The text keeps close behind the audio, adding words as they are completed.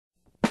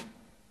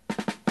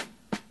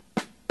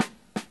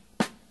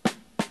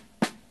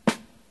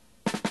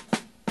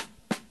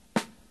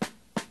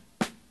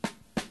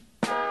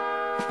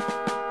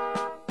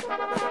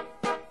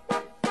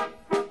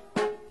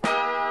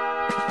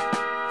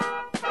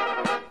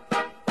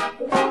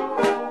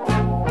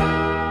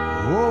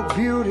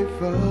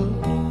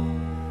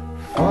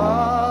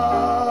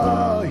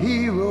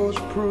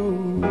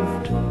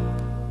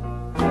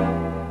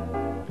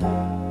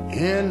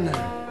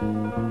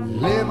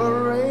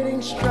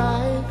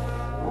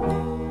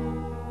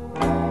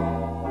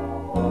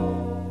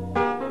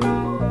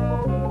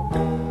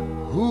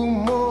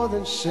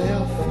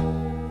yourself,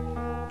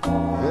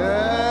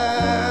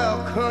 well,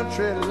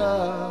 country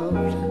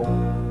loved,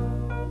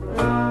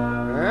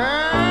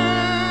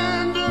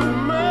 and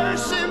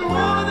mercy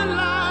more than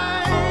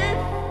life.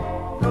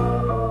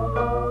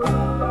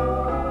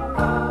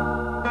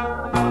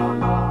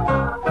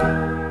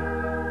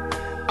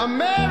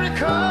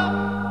 America,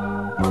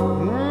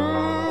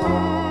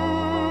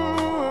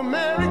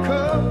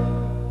 America,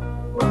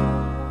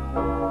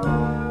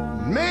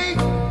 make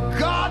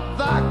God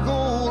thy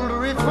gold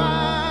refined,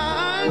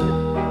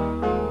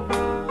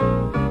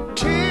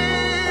 till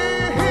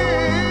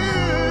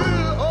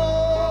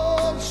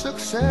all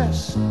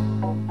success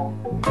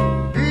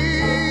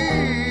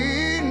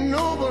be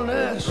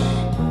nobleness,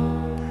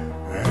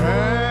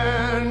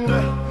 and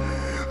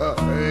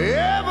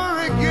ever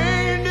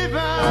again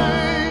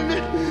divine.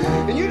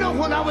 And you know,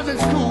 when I was in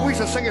school, we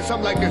used to sing it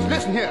something like this.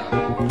 Listen here.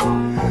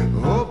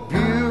 Oh,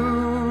 beautiful,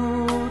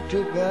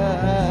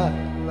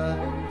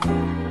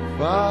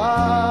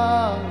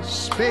 far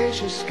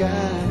spacious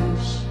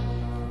skies,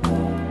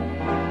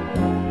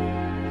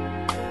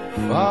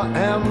 far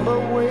amber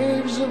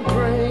waves of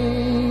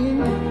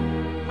grain,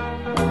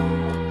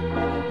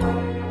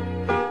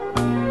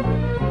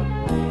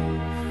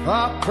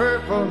 far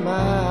purple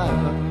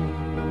mountain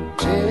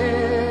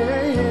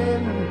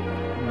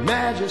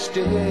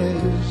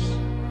majesties,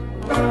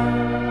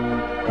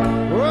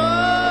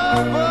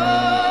 over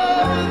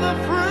the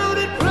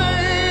fruited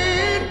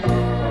plain.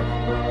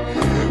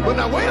 But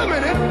now wait a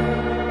minute,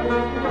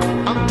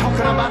 I'm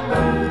talking about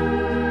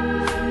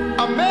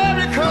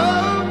America,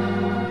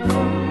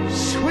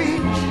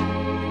 sweet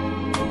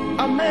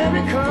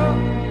America.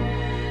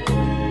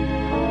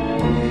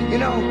 You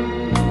know,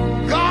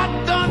 God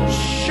done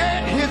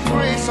shed his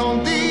grace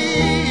on thee.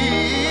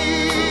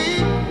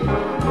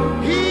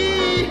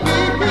 He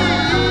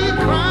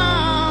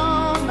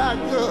crowned thy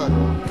good.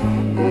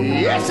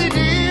 Yes, he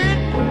did.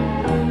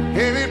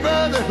 Heavy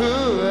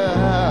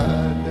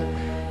brotherhood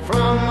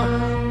from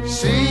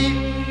sea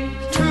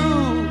to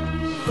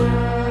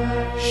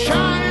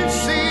shining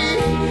sea.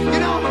 You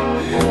know,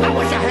 I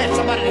wish I had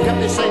somebody to help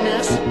me sing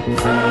this.